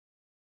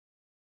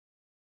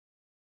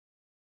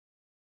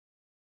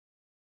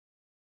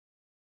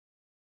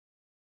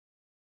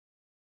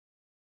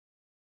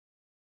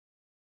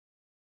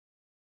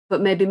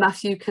but maybe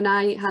Matthew, can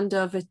I hand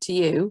over to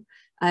you?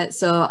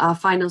 So our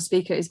final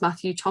speaker is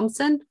Matthew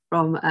Thompson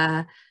from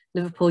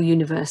Liverpool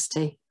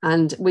University,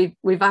 and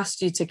we've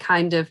asked you to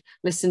kind of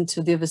listen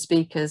to the other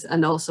speakers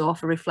and also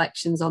offer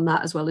reflections on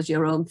that as well as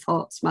your own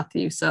thoughts,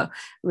 Matthew. So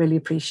really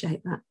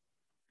appreciate that.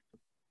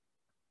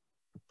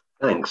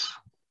 Thanks.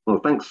 Well,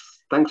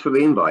 thanks for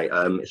the invite.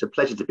 It's a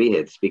pleasure to be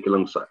here to speak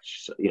along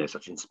such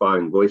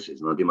inspiring voices,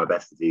 and I'll do my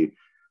best to do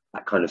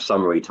that kind of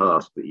summary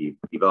task that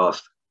you've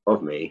asked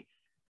of me.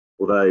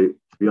 Although,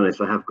 to be honest,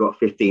 I have got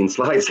 15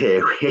 slides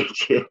here,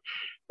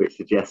 which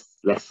suggests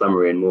less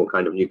summary and more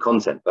kind of new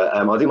content. But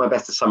I'll do my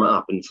best to sum it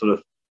up and sort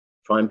of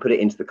try and put it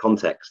into the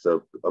context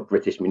of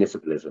British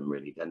municipalism,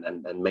 really,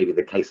 and maybe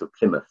the case of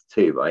Plymouth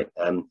too, right?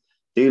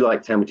 Do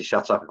tell me to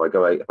shut up if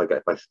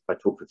I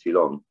talk for too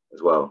long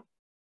as well.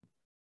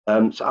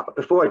 So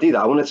before I do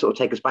that, I want to sort of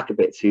take us back a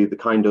bit to the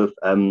kind of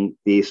the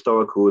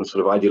historical and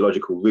sort of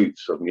ideological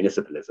roots of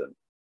municipalism.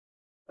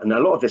 And a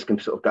lot of this can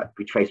sort of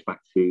be traced back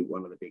to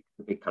one of the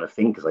big kind of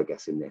thinkers, I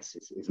guess, in this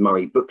is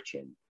Murray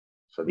Bookchin.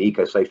 So the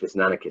eco-socialist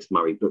and anarchist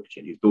Murray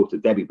Bookchin, whose daughter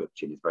Debbie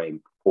Bookchin is very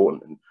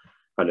important and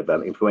kind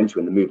of influential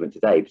in the movement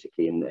today,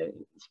 particularly in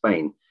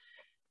Spain.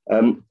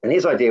 And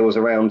his idea was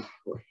around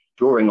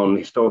drawing on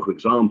historical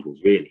examples,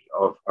 really,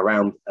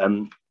 around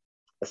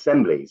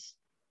assemblies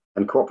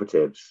and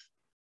cooperatives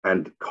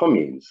and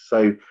communes.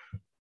 So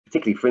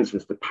particularly, for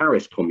instance, the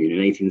Paris Commune in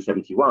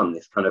 1871,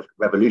 this kind of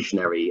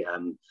revolutionary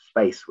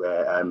space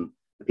where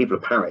the people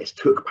of Paris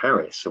took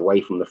Paris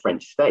away from the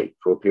French state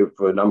for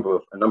a number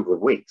of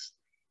weeks.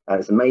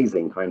 It's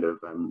amazing kind of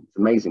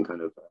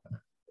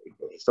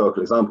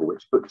historical example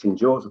which Bookchin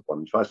draws upon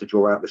and tries to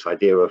draw out this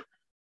idea of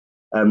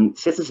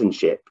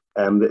citizenship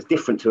that's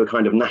different to a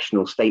kind of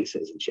national state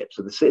citizenship.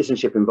 So the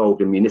citizenship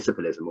involved in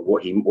municipalism, or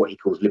what he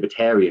calls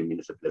libertarian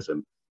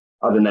municipalism.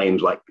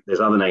 There's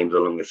other names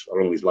along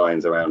these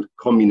lines around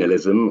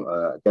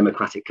communalism,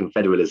 democratic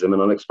confederalism,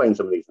 and I'll explain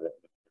some of these in a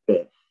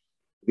bit.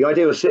 The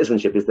idea of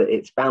citizenship is that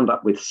it's bound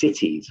up with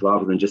cities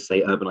rather than just,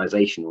 say,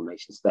 urbanization or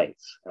nation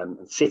states, and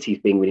cities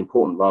being really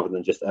important rather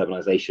than just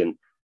urbanization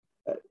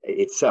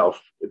itself,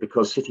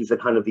 because cities are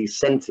kind of these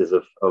centers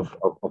of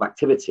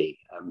activity.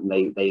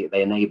 They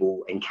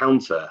enable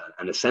encounter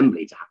and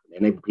assembly to happen. They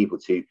enable people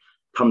to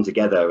come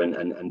together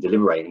and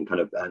deliberate and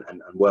kind of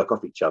and work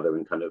off each other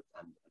and kind of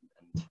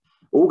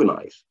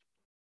organize.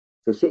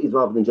 So cities,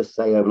 rather than just,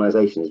 say,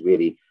 urbanization, is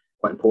really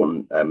quite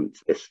important to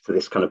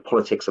this kind of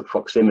politics of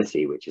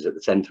proximity, which is at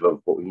the center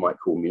of what we might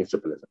call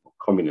municipalism or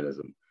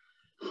communalism.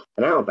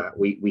 And out of that,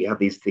 we have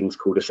these things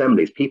called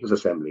assemblies, people's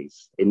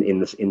assemblies, in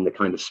the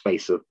kind of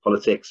space of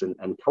politics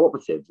and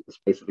cooperatives, in the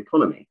space of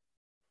economy.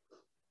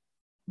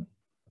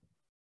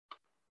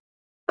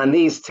 And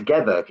these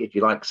together, if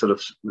you like, sort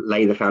of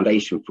lay the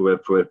foundation for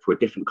a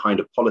different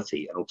kind of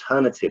polity, an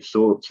alternative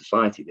sort of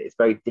society that is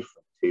very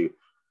different to.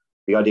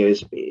 The idea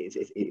is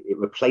it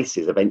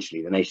replaces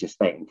eventually the nation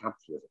state and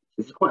capitalism.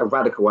 This is quite a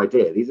radical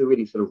idea. These are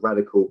really sort of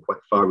radical, quite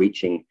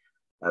far-reaching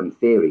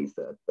theories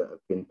that have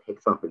been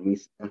picked up in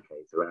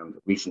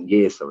recent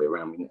years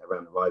around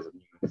the rise of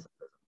municipalism.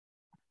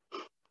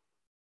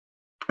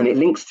 And it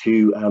links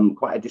to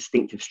quite a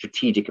distinctive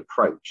strategic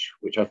approach,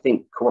 which I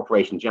think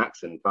Cooperation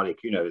Jackson, Carly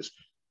Cuno, has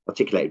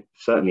articulated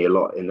certainly a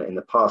lot in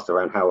the past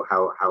around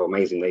how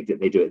amazing they do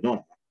it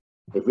there.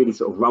 They've really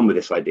sort of run with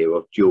this idea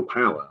of dual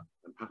power.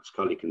 And perhaps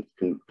Carly can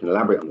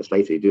elaborate on this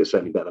later. You do it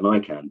certainly better than I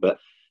can. But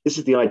this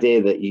is the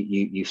idea that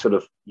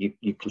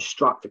you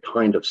construct a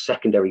kind of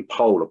secondary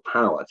pole of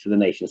power to the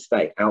nation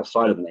state,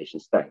 outside of the nation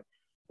state,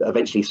 that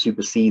eventually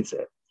supersedes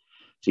it.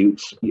 So you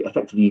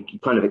effectively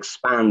kind of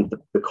expand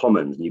the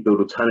commons, and you build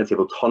alternative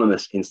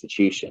autonomous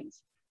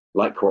institutions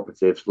like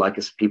cooperatives, like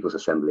people's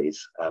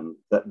assemblies,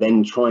 that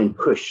then try and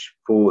push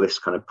for this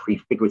kind of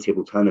prefigurative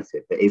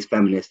alternative that is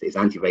feminist, that is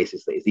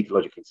anti-racist, that is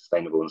ecologically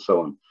sustainable, and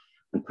so on,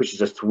 and pushes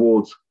us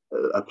towards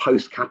a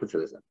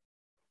post-capitalism,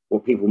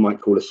 what people might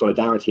call a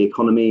solidarity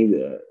economy,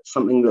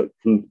 something that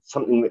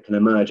can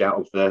emerge out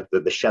of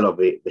the shell of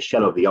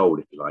the old,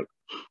 if you like.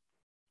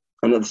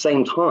 And at the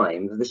same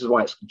time, this is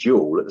why it's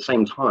dual. At the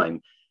same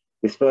time,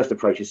 this first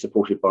approach is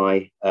supported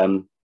by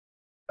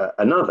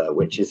another,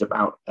 which is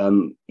about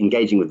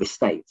engaging with the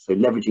state, so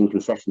leveraging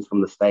concessions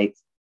from the state,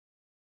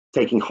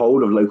 taking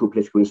hold of local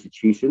political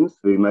institutions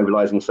through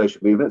mobilizing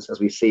social movements, as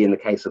we see in the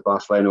case of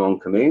Barcelona en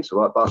Comú.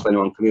 So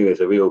Barcelona en Comú is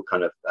a real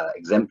kind of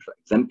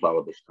exemplar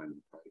of this kind of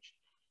approach.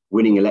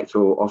 Winning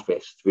electoral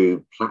office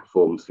through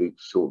platforms, through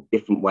sort of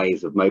different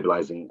ways of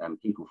mobilizing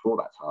people for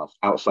that task,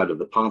 outside of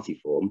the party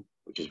form,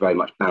 which is very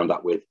much bound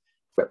up with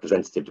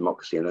representative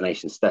democracy in the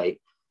nation state,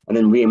 and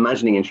then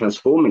reimagining and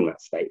transforming that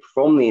state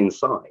from the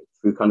inside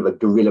through kind of a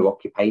guerrilla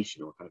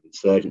occupation or kind of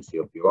insurgency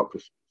of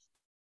bureaucracy.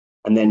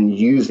 And then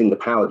using the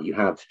power that you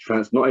have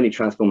to not only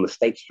transform the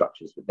state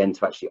structures, but then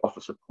to actually offer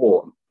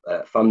support,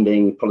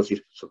 funding,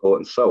 policy support,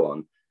 and so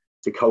on,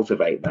 to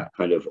cultivate that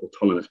kind of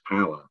autonomous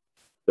power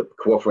that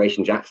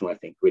Cooperation Jackson, I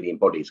think, really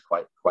embodies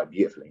quite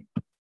beautifully.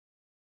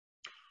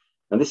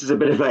 And this is a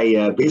bit of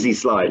a busy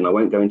slide, and I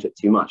won't go into it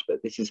too much,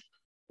 but this is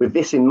with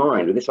this in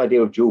mind, with this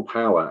idea of dual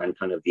power and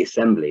kind of the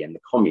assembly and the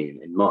commune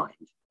in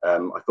mind,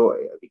 I thought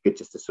it would be good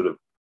just to sort of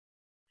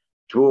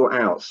draw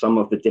out some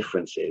of the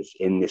differences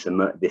in this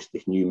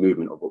new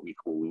movement of what we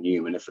call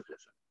new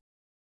municipalism.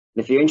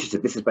 And if you're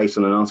interested, this is based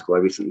on an article I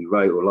recently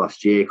wrote, or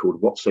last year, called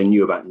 "What's So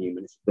New About New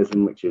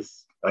Municipalism," which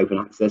is open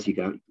access. You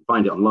can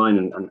find it online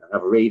and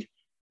have a read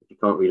if you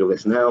can't read all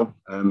this now.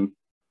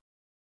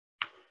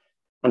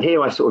 And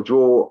here I sort of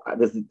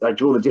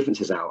draw the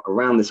differences out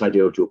around this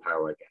idea of dual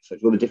power, I guess. I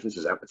draw the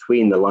differences out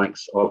between the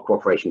likes of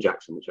Cooperation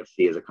Jackson, which I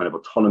see as a kind of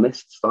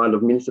autonomist style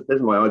of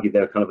municipalism. I argue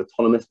they're kind of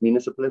autonomous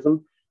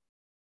municipalism.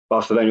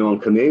 Barcelona on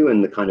Camus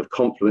and the kind of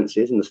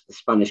confluences and the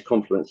Spanish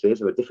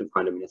confluences of a different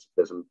kind of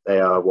municipalism. They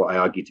are what I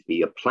argue to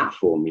be a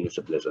platform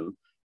municipalism,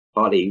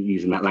 partly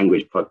using that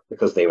language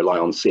because they rely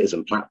on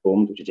citizen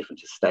platforms, which are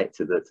different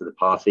to the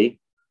party,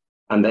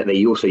 and that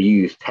they also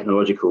use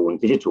technological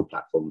and digital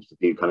platforms to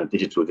do kind of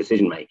digital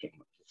decision making,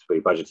 free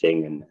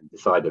budgeting and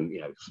decide them,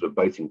 sort of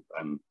voting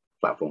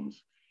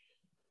platforms.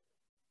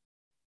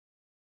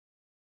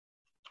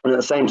 And at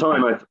the same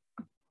time, I've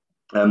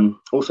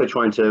also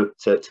trying to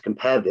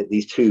compare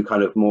these two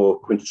kind of more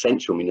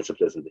quintessential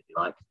municipalisms, if you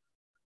like,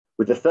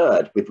 with the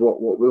third, with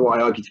what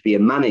I argue to be a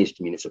managed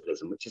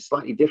municipalism, which is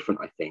slightly different,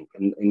 I think.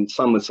 And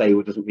some would say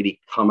it doesn't really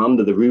come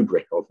under the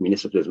rubric of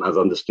municipalism as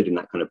understood in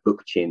that kind of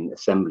Bookchin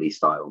assembly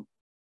style.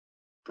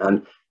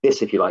 And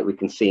this, if you like, we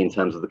can see in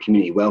terms of the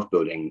community wealth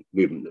building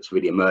movement that's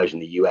really emerged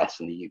in the US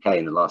and the UK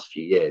in the last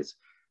few years,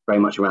 very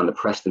much around the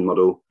Preston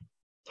model,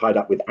 tied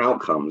up with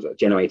outcomes,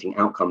 generating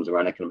outcomes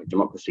around economic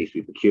democracy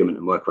through procurement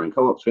and worker-owned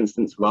co-ops, for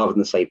instance, rather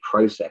than, say,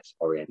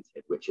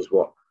 process-oriented, which is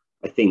what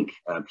I think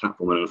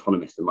platform and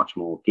autonomists are much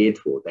more geared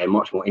toward. They're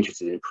much more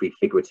interested in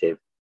prefigurative,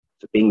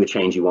 so being the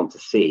change you want to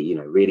see,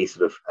 really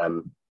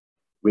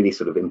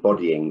sort of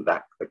embodying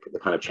that the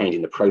kind of change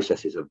in the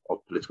processes of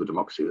political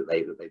democracy that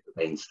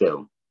they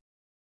instill.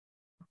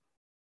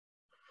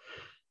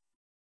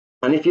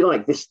 And if you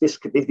like, these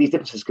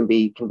differences can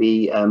be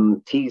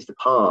teased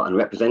apart and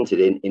represented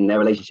in their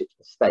relationship to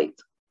the state.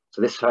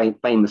 So this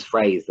famous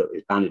phrase that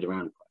is bandied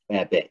around quite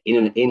a fair bit,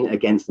 in,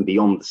 against, and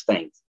beyond the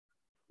state.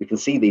 We can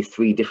see these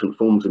three different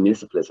forms of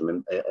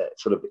municipalism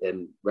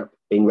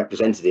being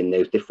represented in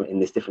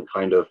this different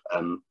kind of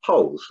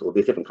poles, or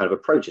these different kind of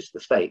approaches to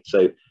the state.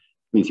 So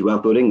community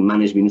wealth building,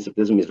 managed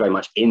municipalism, is very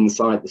much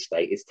inside the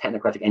state. It's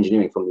technocratic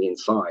engineering from the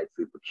inside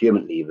through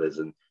procurement levers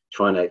and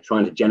trying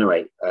to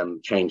generate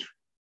change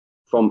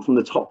from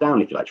the top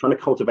down, if you like, trying to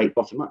cultivate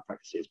bottom-up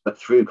practices, but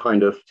through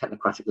kind of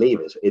technocratic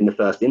levers in the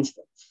first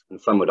instance.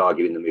 And some would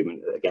argue in the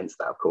movement against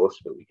that, of course,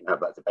 but we can have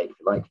that debate if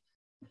you like.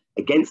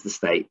 Against the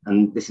state,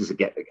 and this is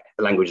the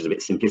language is a bit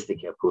simplistic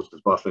here, of course,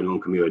 because Barcelona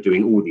and Camus are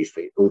doing all these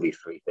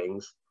three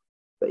things.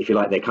 But if you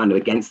like, they're kind of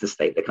against the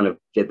state.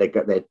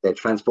 They're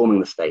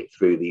transforming the state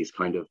through these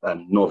kind of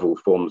novel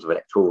forms of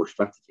electoral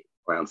strategy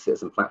around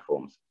citizen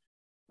platforms.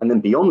 And then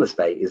beyond the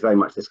state is very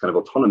much this kind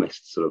of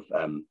autonomist sort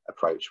of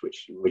approach,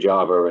 which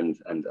Rojava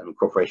and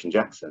Cooperation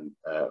Jackson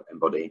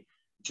embody,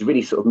 which is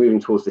really sort of moving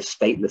towards this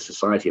stateless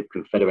society of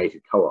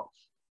confederated co-ops.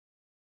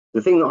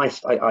 The thing that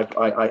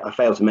I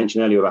failed to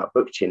mention earlier about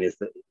Bookchin is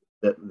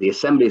that the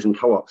assemblies and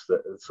co-ops,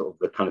 that are sort of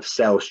the kind of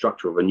cell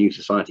structure of a new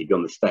society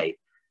beyond the state,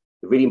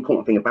 the really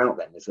important thing about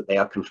them is that they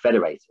are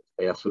confederated.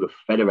 They are sort of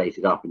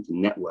federated up into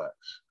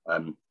networks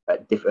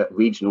at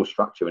regional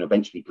structure and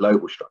eventually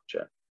global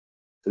structure.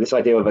 So this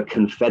idea of a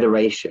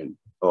confederation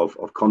of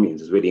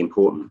communes is really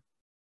important.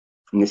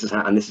 And this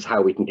is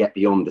how we can get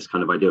beyond this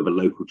kind of idea of a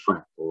local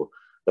track or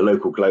the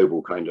local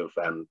global kind of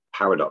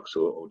paradox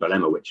or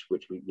dilemma, which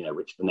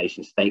the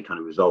nation state kind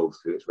of resolves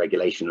through its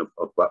regulation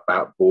of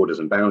borders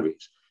and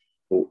boundaries.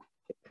 Well,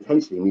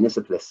 potentially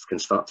municipalists can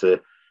start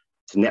to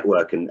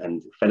network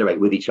and federate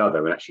with each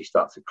other and actually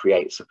start to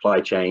create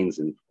supply chains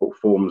and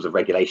forms of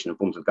regulation and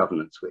forms of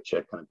governance which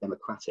are kind of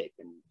democratic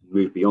and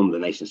move beyond the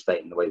nation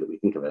state in the way that we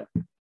think of it.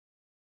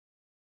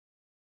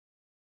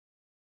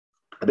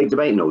 A big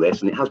debate in all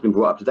this, and it has been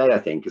brought up today, I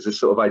think, is this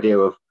sort of idea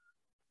of,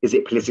 is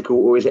it political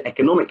or is it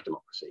economic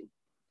democracy?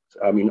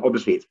 So, I mean,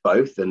 obviously it's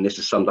both, and this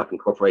is summed up in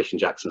Cooperation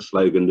Jackson's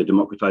slogan, the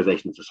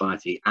democratization of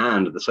society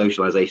and the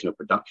socialization of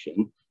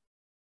production,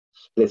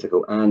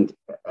 political and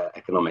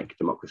economic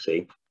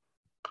democracy.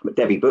 But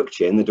Debbie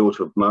Bookchin, the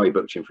daughter of Murray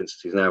Bookchin, for instance,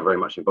 who's now very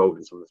much involved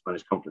in some of the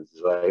Spanish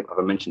conferences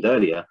I mentioned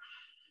earlier,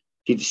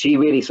 she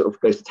really sort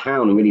of goes to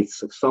town and really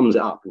sort of sums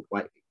it up in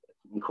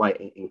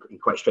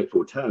quite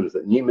straightforward terms,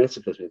 that new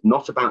municipalism is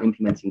not about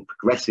implementing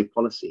progressive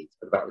policies,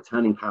 but about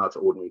returning power to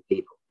ordinary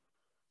people.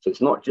 So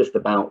it's not just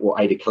about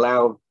what Ada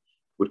Colau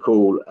would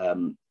call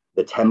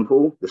the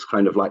temple, this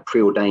kind of like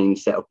preordained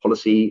set of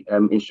policy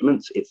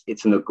instruments.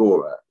 It's an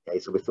agora. Okay,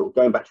 so we're sort of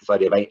going back to this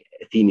idea of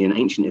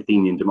ancient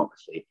Athenian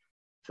democracy.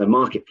 So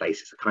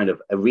marketplace is a kind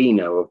of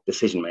arena of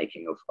decision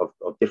making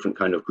of different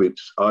kind of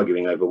groups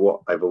arguing over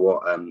what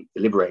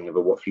deliberating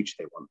over what future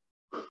they want.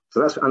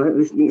 So I think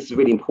this is a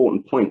really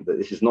important point, that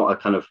this is not a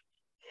kind of,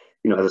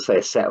 as I say,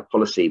 a set of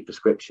policy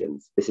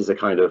prescriptions. This is a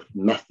kind of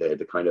method,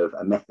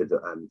 a method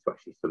to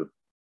actually sort of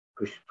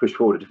push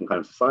forward a different kind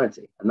of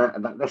society. And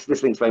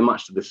this links very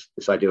much to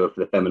this idea of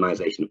the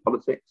feminization of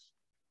politics,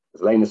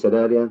 as Elena said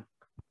earlier,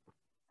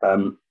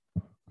 and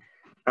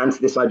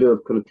to this idea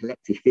of kind of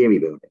collective theory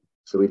building.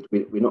 So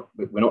we're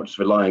not just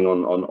relying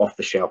on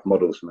off-the-shelf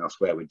models from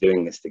elsewhere. We're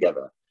doing this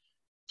together.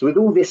 So with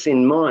all this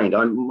in mind,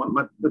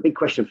 the big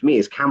question for me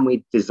is, can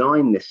we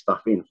design this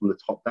stuff in from the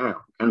top down?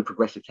 Can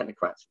progressive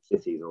technocrats in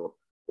cities or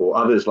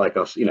others like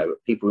us, you know,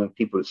 people,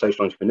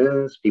 social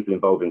entrepreneurs, people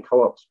involved in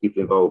co-ops,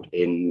 people involved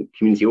in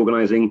community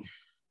organizing,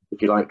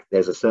 if you like,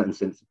 there's a certain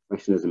sense of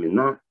professionalism in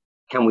that.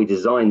 Can we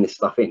design this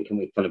stuff in? Can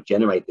we kind of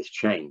generate this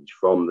change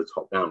from the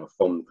top down, or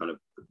from kind of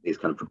these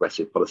kind of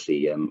progressive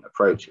policy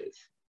approaches,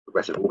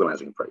 progressive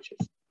organizing approaches?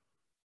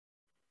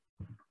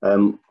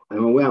 I'm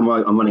aware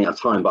I'm running out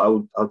of time, but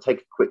I'll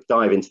take a quick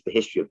dive into the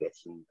history of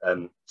this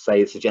and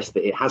suggest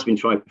that it has been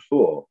tried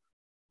before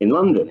in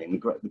London, in the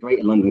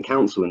Greater London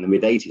Council in the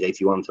mid-80s,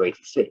 81 to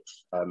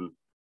 86.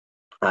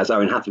 As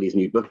Owen Hatherley's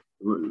new book,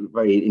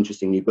 very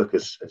interesting new book,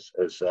 has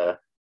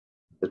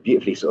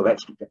beautifully sort of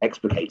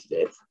explicated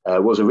it,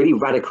 was a really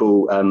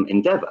radical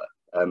endeavour.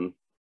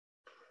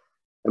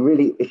 And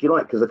really, if you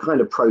like, as a kind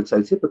of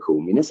prototypical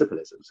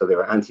municipalism. So they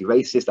were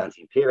anti-racist,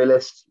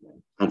 anti-imperialist,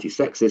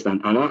 anti-sexist,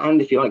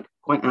 and if you like,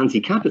 quite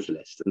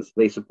anti-capitalist. And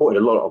they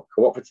supported a lot of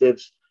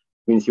cooperatives,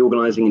 community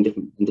organising in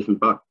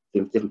different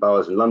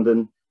boroughs in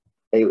London.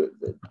 I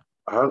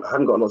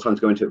haven't got a lot of time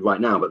to go into it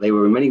right now, but they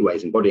were in many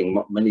ways embodying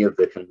many of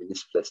the kind of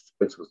municipalist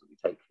principles that we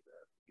take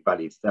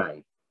value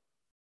today.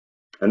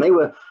 And they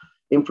were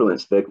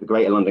influenced, the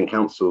Greater London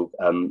Council,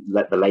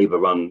 the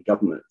Labour-run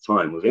government at the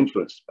time, was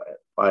influenced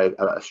by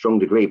a strong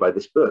degree by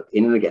this book,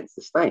 In and Against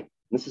the State.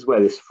 And this is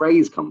where this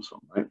phrase comes from,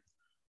 right?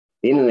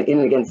 In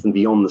and Against and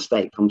Beyond the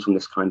State comes from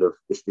this kind of,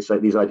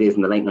 these ideas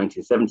in the late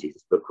 1970s.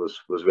 This book was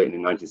written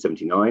in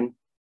 1979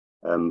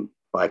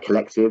 by a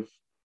collective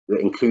that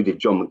included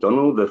John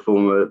MacDonald, the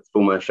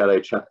former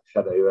shadow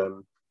Chancellor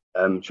of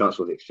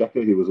the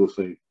Exchequer, who was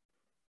also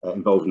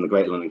involved in the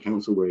Greater London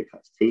Council, where he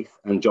cut his teeth,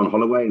 and John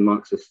Holloway, a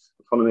Marxist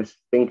economist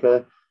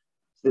thinker.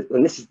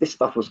 And this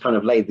stuff was kind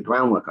of laid the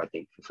groundwork, I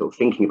think, for sort of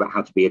thinking about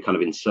how to be a kind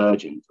of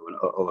insurgent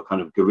or a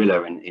kind of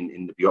guerrilla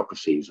in the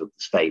bureaucracies of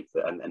the state,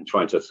 and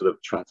trying to sort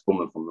of transform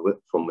them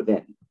from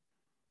within.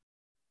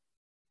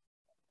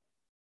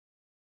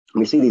 And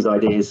we see these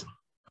ideas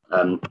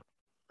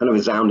kind of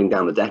resounding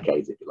down the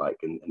decades, if you like,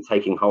 and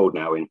taking hold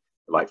now in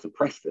the likes of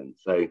Preston.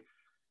 So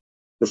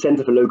the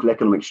Centre for Local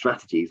Economic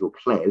Strategies, or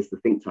CLES, the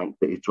think tank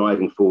that is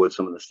driving forward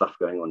some of the stuff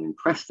going on in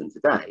Preston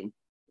today,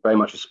 very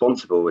much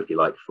responsible, if you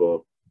like,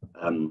 for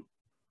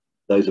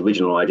those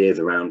original ideas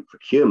around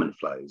procurement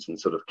flows and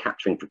sort of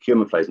capturing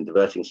procurement flows and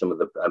diverting some of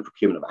the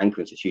procurement of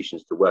anchor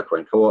institutions to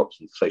worker-owned co-ops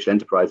and social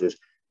enterprises,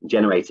 and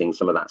generating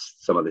some of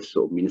this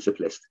sort of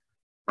municipalist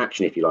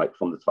action, if you like,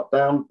 from the top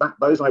down.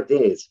 Those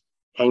ideas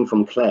came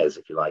from CLES,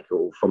 if you like,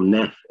 or from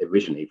NEF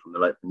originally, from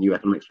the New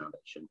Economics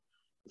Foundation.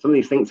 Some of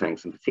these think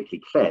tanks, and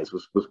particularly CLES,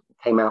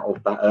 came out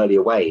of that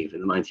earlier wave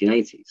in the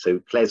 1980s. So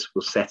CLES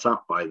was set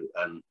up by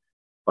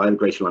the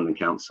Greater London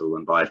Council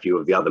and by a few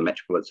of the other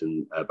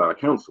metropolitan borough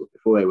councils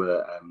before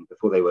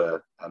they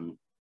were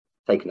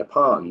taken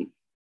apart and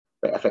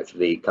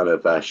effectively kind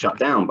of shut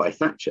down by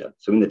Thatcher.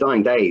 So in the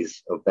dying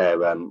days of their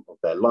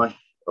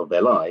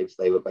lives,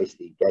 they were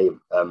basically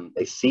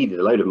they seeded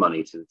a load of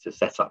money to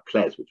set up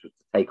CLES, which was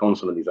to take on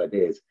some of these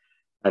ideas.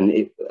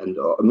 And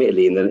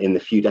admittedly, in the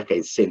few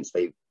decades since,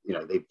 they've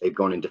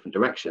gone in different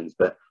directions,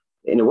 but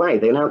in a way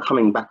they're now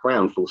coming back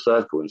round full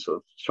circle and sort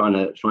of trying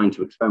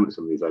to experiment with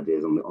some of these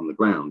ideas on the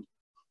ground.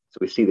 So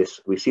we see this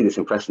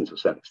in Preston to a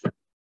certain extent.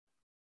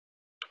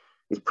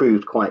 It's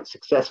proved quite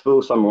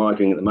successful. Some are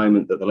arguing at the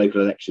moment that the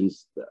local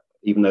elections,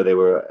 even though they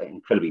were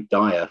incredibly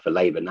dire for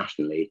Labour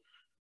nationally,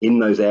 in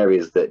those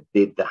areas that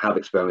have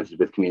experimented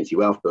with community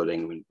wealth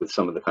building, with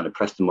some of the kind of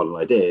Preston model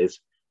ideas,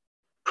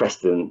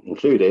 Preston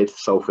included,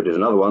 Salford is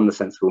another one, the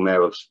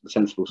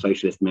sensible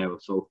socialist mayor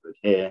of Salford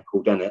here,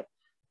 called Dennett,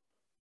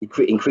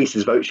 increased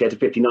his vote share to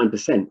 59%,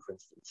 for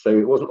instance. So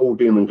it wasn't all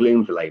doom and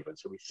gloom for Labour.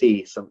 So we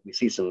see some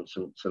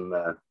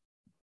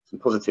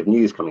positive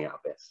news coming out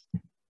of this.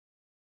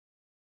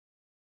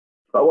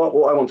 But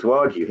what I want to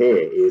argue here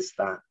is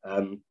that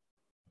I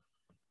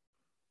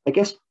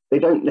guess they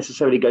don't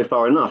necessarily go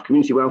far enough.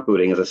 Community wealth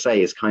building, as I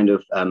say, is kind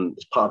of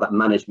is part of that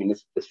managed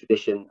municipalist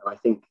tradition, and I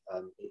think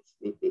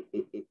it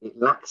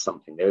lacks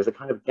something. There is a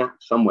kind of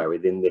gap somewhere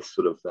within this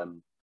sort of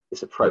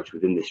this approach,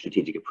 within this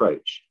strategic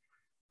approach.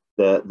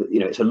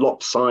 It's a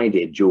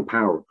lopsided dual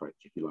power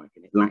approach, if you like,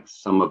 and it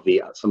lacks some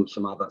other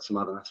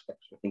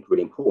aspects I think are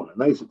really important.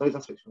 And those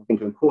aspects I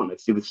think are important.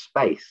 It's to do with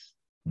space,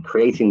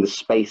 creating the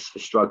space for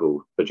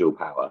struggle for dual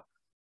power.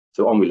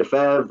 So Henri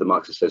Lefebvre, the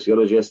Marxist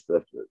sociologist,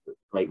 the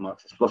great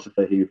Marxist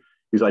philosopher,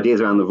 whose ideas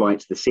around the right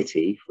to the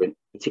city,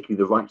 particularly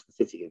the right to the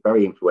city, are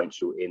very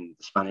influential in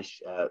the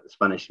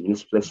Spanish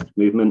municipalist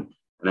movement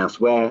and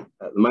elsewhere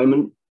at the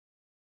moment.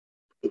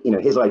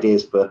 His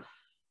ideas for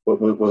what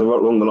was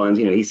along the lines,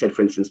 he said,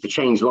 for instance, to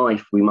change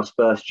life, we must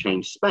first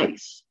change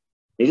space.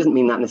 It doesn't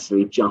mean that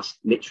necessarily just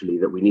literally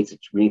that we need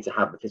to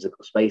have the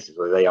physical spaces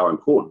where they are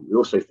important. He's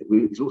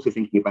also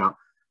thinking about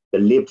the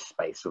lived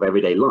space of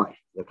everyday life,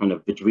 the kind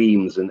of the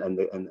dreams and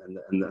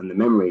the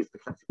memories, the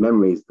collective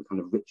memories, the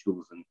kind of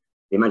rituals and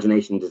the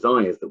imagination and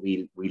desires that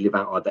we live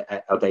out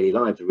our daily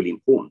lives are really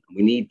important. And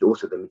we need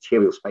also the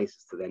material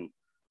spaces to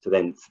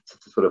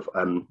sort of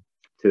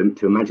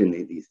to imagine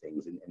these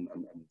things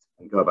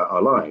and go about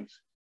our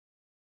lives.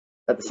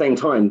 At the same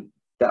time,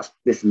 that's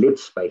this lived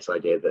space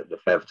idea that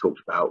Lefebvre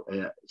talked about.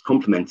 It's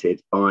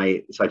complemented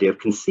by this idea of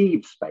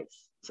conceived space.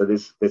 So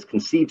there's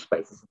conceived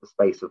space. This is the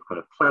space of kind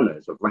of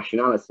planners, of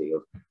rationality,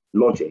 of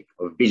logic,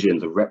 of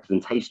visions, of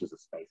representations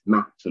of space,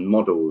 maps and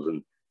models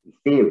and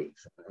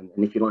theories, and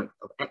if you like,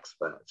 of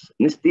experts.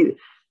 And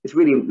this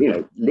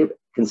really,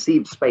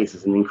 conceived space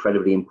is an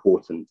incredibly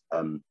important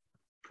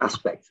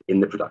aspect in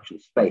the production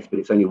of space, but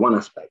it's only one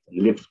aspect,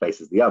 and lived space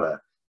is the other.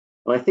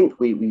 And I think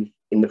we've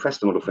in the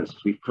Preston model, for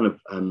instance, we've kind of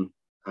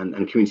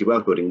and community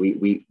wealth building,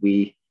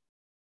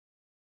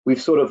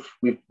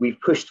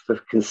 we've pushed for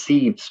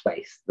conceived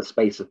space, the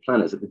space of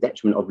planners, at the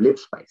detriment of lived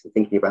space, and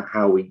thinking about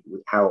how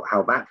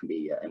that can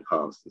be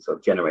enhanced and sort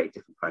of generate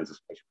different kinds of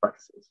spatial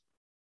practices.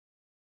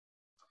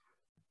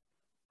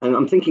 And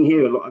I'm thinking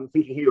here a lot. I'm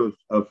thinking here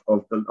of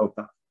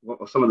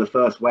some of the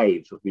first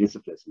waves of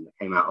municipalism that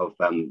came out of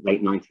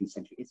late 19th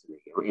century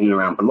Italy, or in and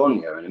around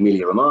Bologna and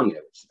Emilia-Romagna,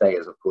 which today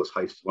is, of course,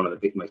 hosts one of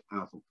the most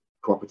powerful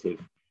cooperative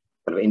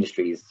kind of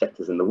industries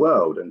sectors in the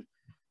world. And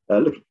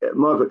look,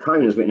 Margaret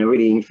Cohn has written a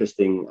really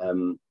interesting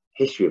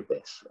history of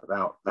this,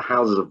 about the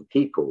houses of the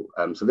people.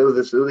 So there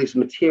was all these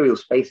material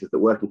spaces that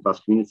working class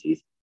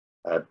communities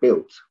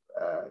built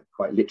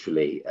quite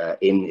literally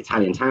in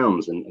Italian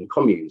towns and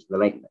communes in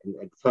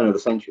the turn of the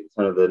century,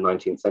 the turn of the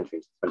 19th century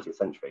to the 20th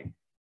century.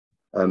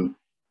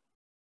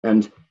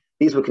 And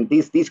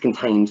these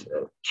contained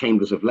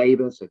chambers of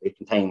labour, so they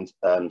contained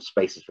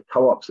spaces for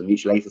co-ops and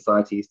mutual aid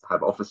societies to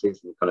have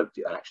offices and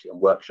actually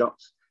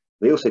workshops.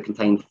 They also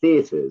contained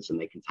theatres, and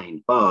they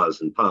contained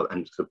bars and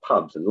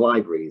pubs and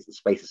libraries and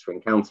spaces for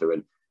encounter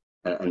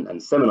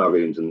and seminar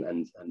rooms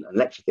and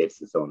lecture theatres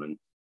and so on, and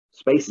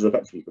spaces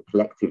effectively for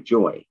collective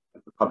joy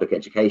and for public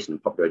education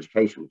and popular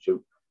education, which are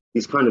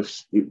these kind of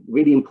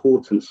really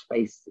important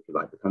spaces, if you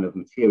like, the kind of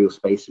material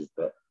spaces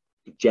that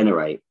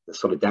generate the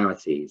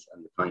solidarities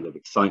and the kind of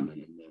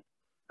excitement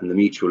and the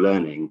mutual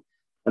learning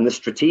and the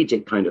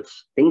strategic kind of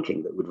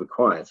thinking that would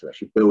require to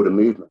actually build a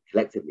movement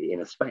collectively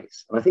in a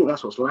space. And I think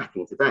that's what's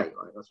lacking today,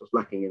 right? That's what's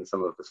lacking in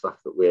some of the stuff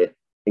that we're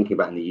thinking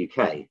about in the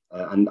UK.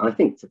 And I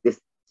think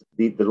this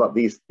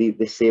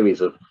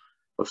series of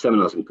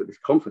seminars and this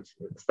conference,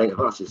 the State of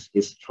Us,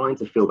 is trying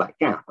to fill that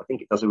gap. I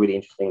think it does a really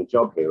interesting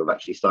job here of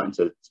actually starting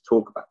to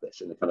talk about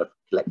this in a kind of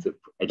collective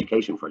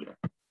education project.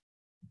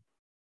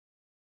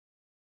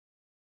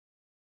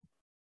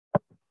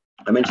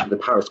 I mentioned the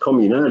Paris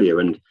Commune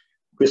earlier, and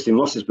Christian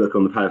Moss's book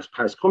on the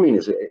Paris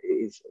Commune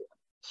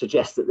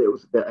suggests that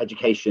that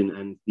education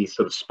and these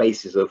sort of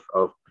spaces of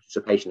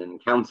participation and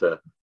encounter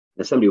and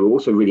assembly were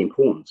also really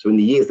important. So in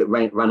the years that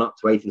ran up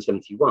to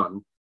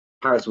 1871,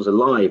 Paris was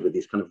alive with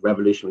this kind of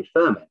revolutionary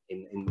ferment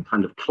in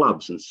kind of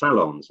clubs and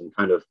salons and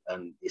kind of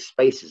these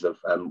spaces of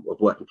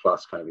working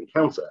class kind of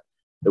encounter.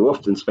 There were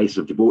often spaces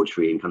of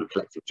debauchery and kind of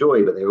collective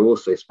joy, but there were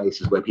also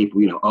spaces where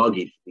people,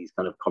 argued for these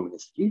kind of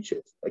communist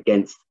futures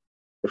against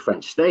the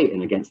French state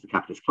and against the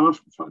capitalist class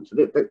at the time. So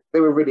they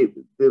were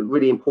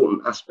really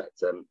important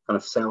aspects, kind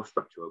of cell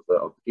structure of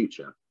the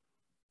future.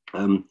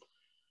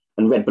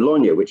 And Red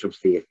Bologna, which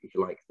obviously, if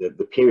you like, the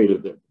period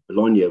of the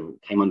Bologna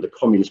came under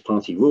Communist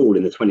Party rule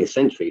in the 20th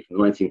century, from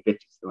the 1950s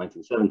to the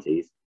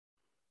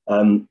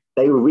 1970s.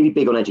 They were really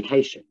big on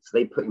education. So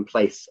they put in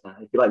place,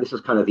 if you like, this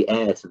was kind of the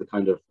heir to the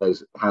kind of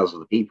those houses of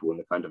the people in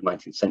the kind of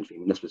 19th century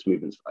municipalist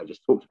movements I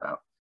just talked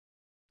about.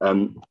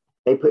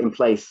 They put in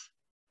place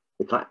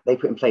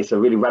a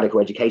really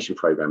radical education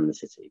program in the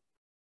city.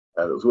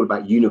 It was all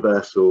about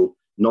universal,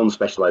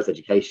 non-specialized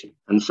education,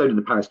 and so did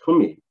the Paris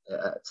Commune.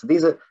 So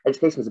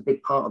education is a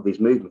big part of these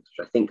movements,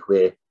 which I think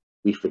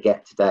we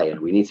forget today, and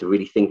we need to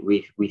really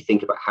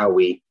think about how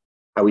we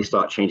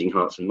start changing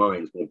hearts and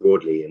minds more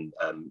broadly, and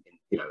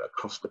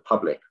across the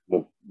public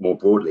more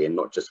broadly, and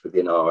not just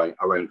within our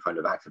own kind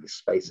of activist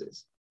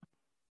spaces.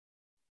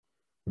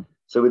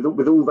 So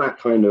with all that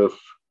kind of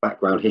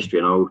background history,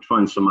 and I'll try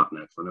and sum up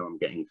now because I know I'm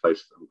getting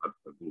close.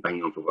 I've been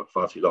banging on for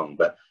far too long,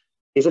 but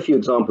here's a few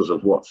examples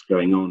of what's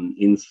going on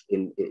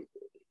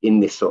in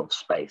this sort of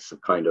space of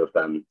kind of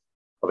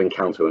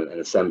encounter and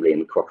assembly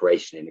and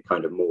cooperation in a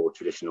kind of more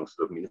traditional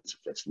sort of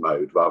municipalist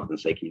mode, rather than,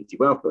 say, community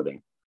wealth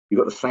building. You've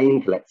got the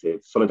same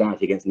collective,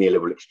 Solidarity Against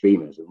Neoliberal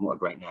Extremism, what a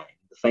great name,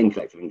 the same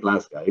collective in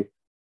Glasgow.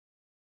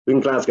 In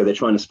Glasgow, they're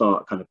trying to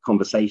start kind of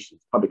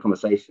conversations, public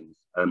conversations,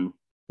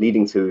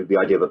 leading to the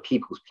idea of a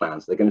people's plan.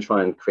 So they're going to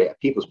try and create a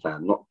people's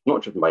plan,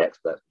 not driven by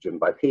experts, but driven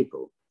by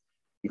people.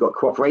 You've got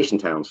cooperation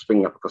towns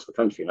springing up across the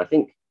country, and I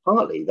think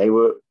partly they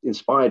were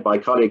inspired by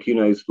Carlo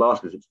Cuno's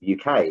last visit to the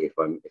UK, if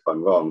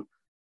I'm wrong,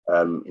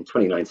 in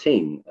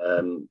 2019.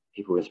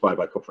 People were inspired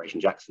by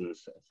Cooperation Jackson and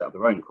set up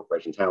their own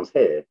cooperation towns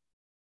here.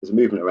 There's a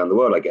movement around the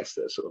world, I guess,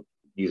 that's sort of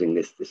using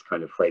this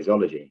kind of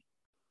phraseology.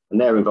 And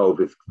they're involved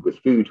with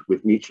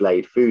mutual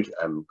aid food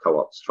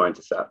co-ops, trying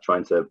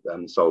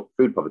to solve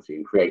food poverty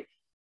and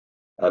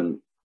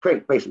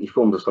create basically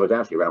forms of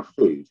solidarity around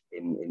food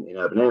in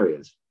urban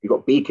areas. You've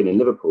got Beacon in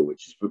Liverpool,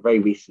 which is a very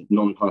recent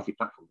non-party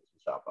platform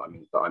stuff. I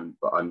mean, that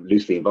I'm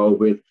loosely involved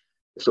with.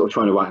 We're sort of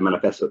trying to write a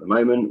manifesto at the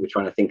moment. We're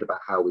trying to think about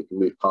how we can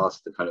move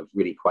past the kind of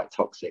really quite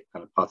toxic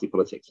kind of party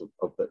politics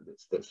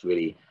that's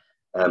really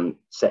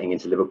setting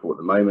into Liverpool at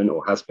the moment,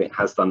 or has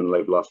done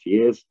over the last few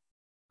years.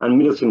 And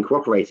Middleton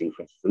Cooperating,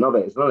 for instance,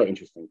 is another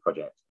interesting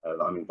project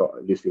that I'm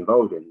loosely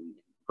involved in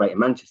Greater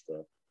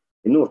Manchester.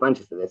 In North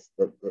Manchester,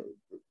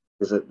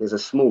 there's a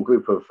small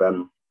group of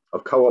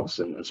co-ops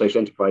and social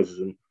enterprises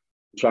and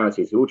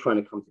charities who are all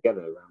trying to come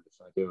together around this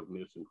idea of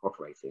Middleton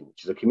Cooperating,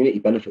 which is a community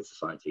benefit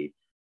society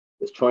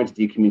that's trying to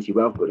do community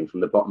wealth building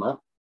from the bottom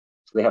up.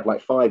 So they have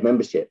like 5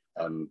 membership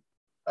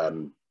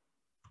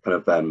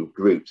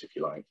groups, if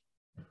you like.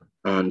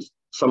 And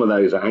some of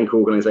those are anchor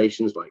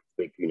organisations like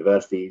big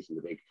universities and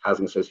the big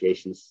housing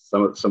associations.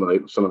 Some of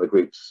the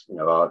groups,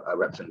 are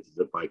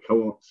represented by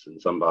co-ops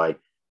and some by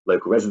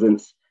local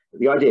residents. But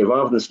the idea,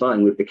 rather than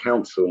starting with the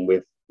council and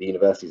with the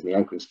universities and the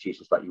anchor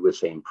institutions like you would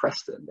say in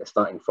Preston, they're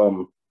starting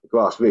from the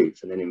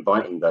grassroots and then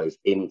inviting those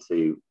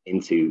into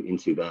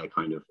their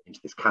into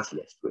this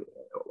catalyst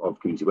of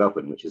community wealth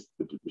building, which is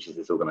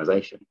this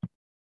organisation.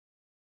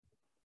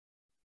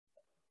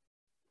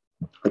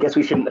 I guess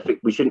we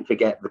shouldn't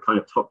forget the kind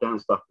of top-down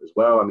stuff as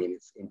well. I mean,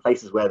 it's in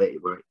places where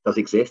it does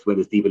exist, where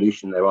there's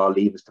devolution, there are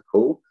levers to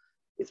pull.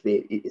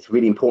 It's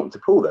really important to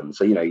pull them.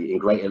 So in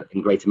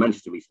Greater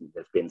Manchester recently,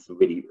 there's been some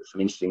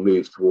interesting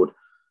moves toward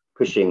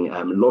pushing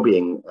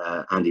lobbying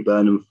Andy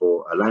Burnham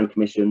for a land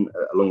commission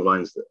along the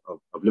lines of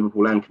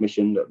Liverpool Land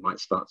Commission that might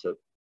start to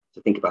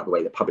think about the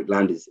way that public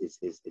land is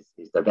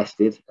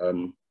divested,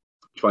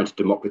 trying to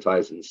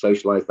democratise and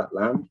socialise that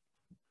land.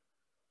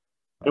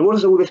 And what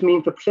does all this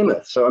mean for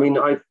Plymouth? So, I mean,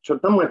 I've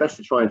done my best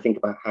to try and think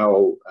about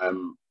how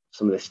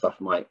some of this stuff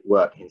might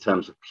work in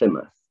terms of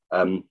Plymouth.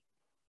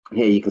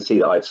 Here you can see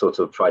that I've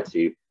tried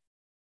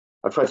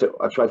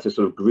to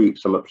sort of group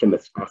some of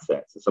Plymouth's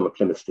assets and some of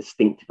Plymouth's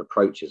distinctive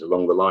approaches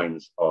along the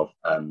lines of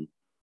the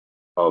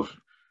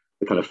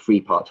kind of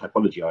 3-part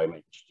typology I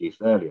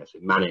introduced earlier. So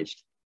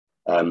managed,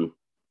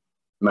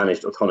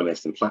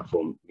 autonomous, and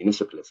platform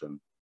municipalism.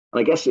 And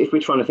I guess if we're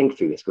trying to think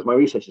through this, because my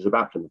research is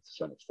about Plymouth to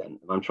some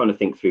extent, and I'm trying to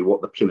think through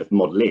what the Plymouth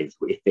model is,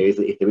 if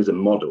there is a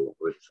model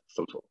or if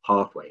some sort of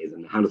pathway is,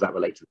 and how does that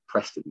relate to the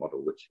Preston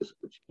model, which is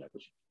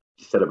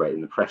celebrated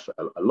in the press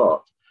a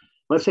lot.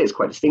 And I'd say it's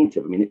quite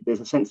distinctive. I mean,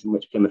 there's a sense in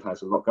which Plymouth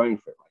has a lot going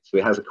for it. Right? So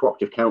it has a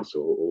cooperative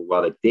council, or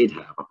rather did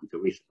have up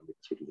until recently,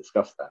 we can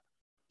discuss that,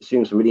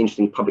 pursuing some really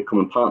interesting public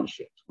common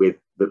partnerships with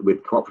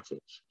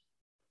cooperatives,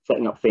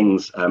 setting up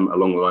things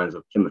along the lines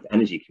of Plymouth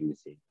Energy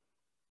Community.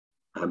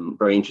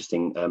 Very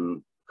interesting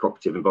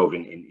cooperative involved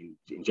in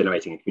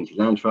generating a community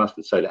land trust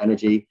and solar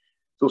energy.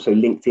 It's also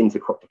linked into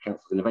Cooperative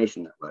Council's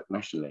innovation network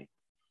nationally.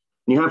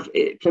 And you have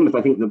Plymouth,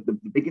 I think the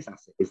biggest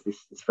asset is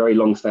this very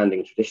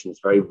long-standing tradition, this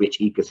very rich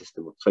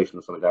ecosystem of social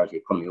and solidarity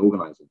economy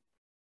organising.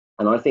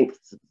 And I think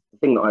the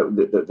thing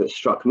that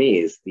struck me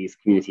is these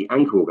community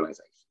anchor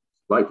organisations,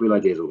 like Real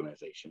Ideas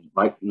Organisation,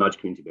 like Nudge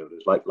Community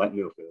Builders, like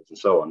Millfields and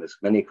so on. There's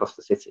many across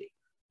the city.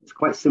 It's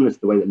quite similar to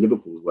the way that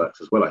Liverpool works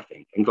as well, I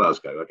think. In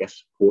Glasgow, I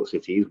guess port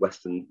cities,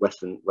 western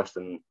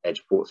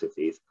edge port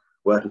cities,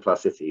 working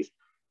class cities,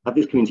 have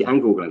these community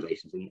anchor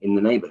organisations in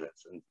the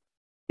neighbourhoods. And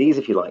these,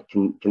 if you like,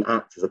 can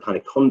act as a kind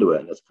of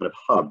conduit and as kind of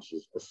hubs,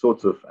 as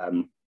sort of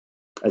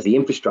as the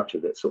infrastructure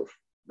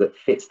that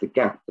fits the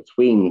gap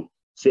between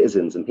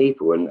citizens and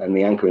people and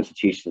the anchor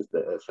institutions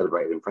that are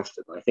celebrated in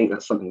Preston. And I think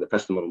that's something the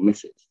Preston model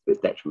misses to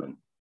its detriment.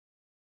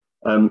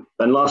 And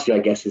lastly, I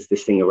guess, is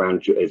this thing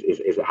around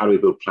is how do we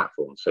build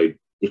platforms? So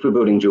if we're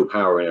building dual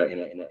power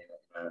in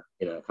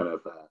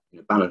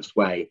a balanced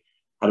way,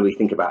 how do we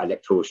think about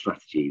electoral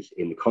strategies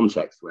in the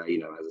context where, as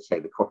I say,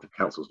 the Cooperative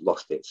Council's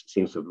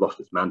seems to have lost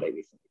its mandate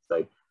recently.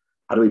 So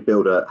how do we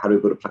build a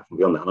platform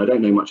beyond that? And I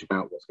don't know much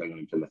about what's going on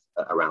in Plymouth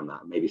around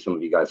that. Maybe some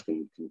of you guys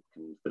can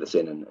put us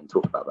in and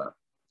talk about that.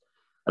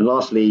 And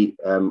lastly,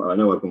 I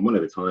know I've gone one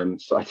at a time,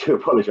 so I do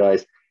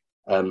apologise.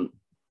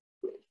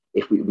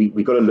 If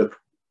we've got to look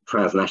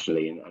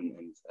transnationally, and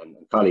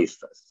Carly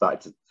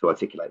started to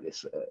articulate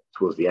this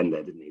towards the end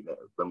there, didn't he? That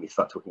when we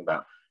start talking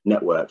about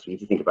networks, we need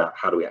to think about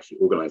how do we actually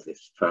organise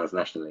this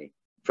transnationally,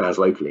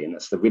 translocally, and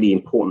that's the really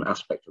important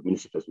aspect of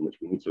municipalism, which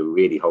we need to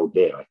really hold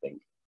dear, I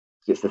think.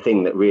 It's the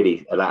thing that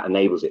really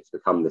enables it to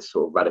become this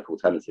sort of radical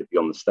alternative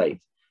beyond the state.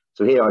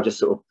 So here I've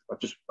just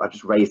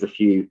raised a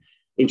few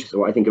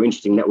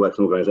interesting networks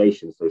and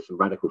organisations. So some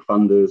radical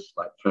funders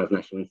like the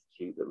Transnational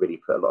Institute that really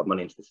put a lot of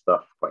money into this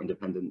stuff, quite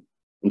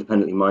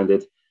independently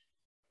minded.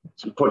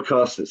 Some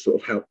podcasts that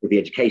sort of help with the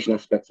education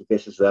aspects of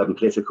this. It's urban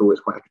political, it's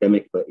quite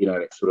academic, but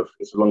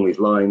it's along these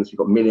lines. You've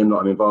got Million that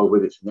I'm involved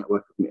with. It's a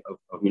network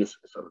of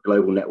sort of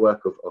global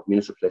network of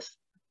municipalist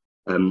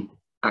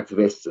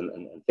activists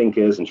and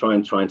thinkers, and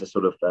trying to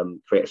sort of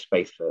create a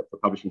space for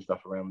publishing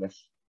stuff around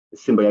this.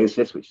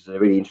 Symbiosis, which is a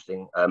really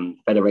interesting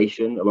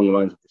federation along the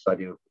lines of this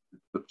idea of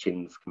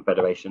Bookchin's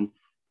confederation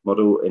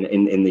model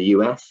in the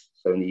US.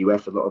 So in the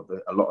US,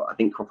 I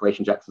think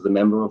Corporation Jackson's a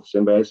member of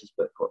Symbiosis,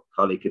 but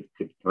Carly could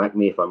correct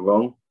me if I'm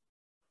wrong.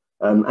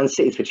 And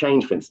Cities for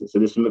Change, for instance. So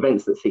there's some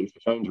events that Cities for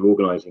Change are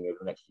organising over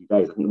the next few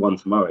days. I think one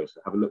tomorrow,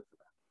 so have a look for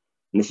that.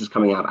 And this is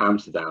coming out of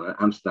Amsterdam.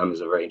 Amsterdam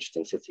is a very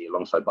interesting city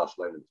alongside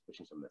Barcelona that's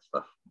pushing some of this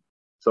stuff.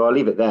 So I'll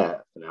leave it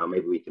there for now.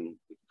 Maybe we can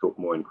talk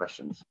more in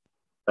questions.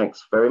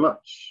 Thanks very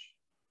much.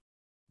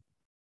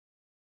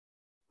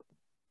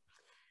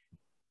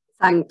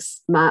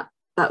 Thanks, Matt.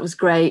 That was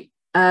great.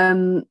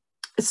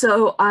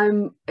 So I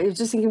was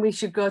just thinking we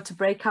should go to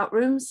breakout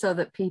rooms so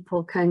that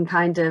people can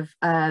kind of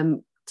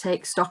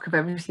take stock of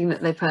everything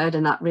that they've heard,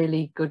 and that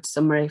really good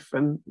summary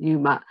from you,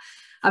 Matt.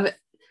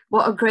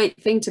 What a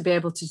great thing to be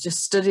able to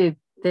just study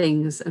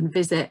things and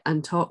visit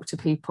and talk to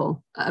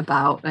people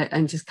about it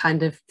and just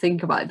kind of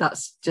think about it.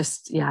 That's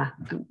just, yeah,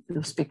 it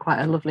must be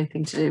quite a lovely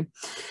thing to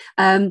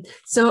do.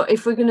 So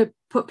if we're going to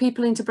put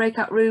people into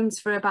breakout rooms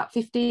for about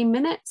 15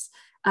 minutes,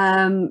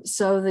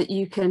 so that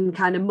you can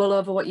kind of mull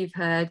over what you've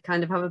heard,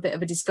 kind of have a bit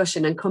of a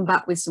discussion and come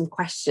back with some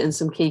questions,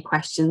 some key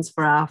questions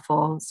for our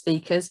 4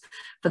 speakers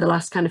for the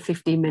last kind of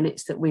 15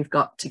 minutes that we've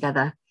got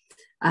together.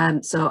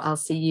 So I'll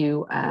see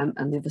you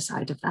on the other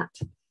side of that.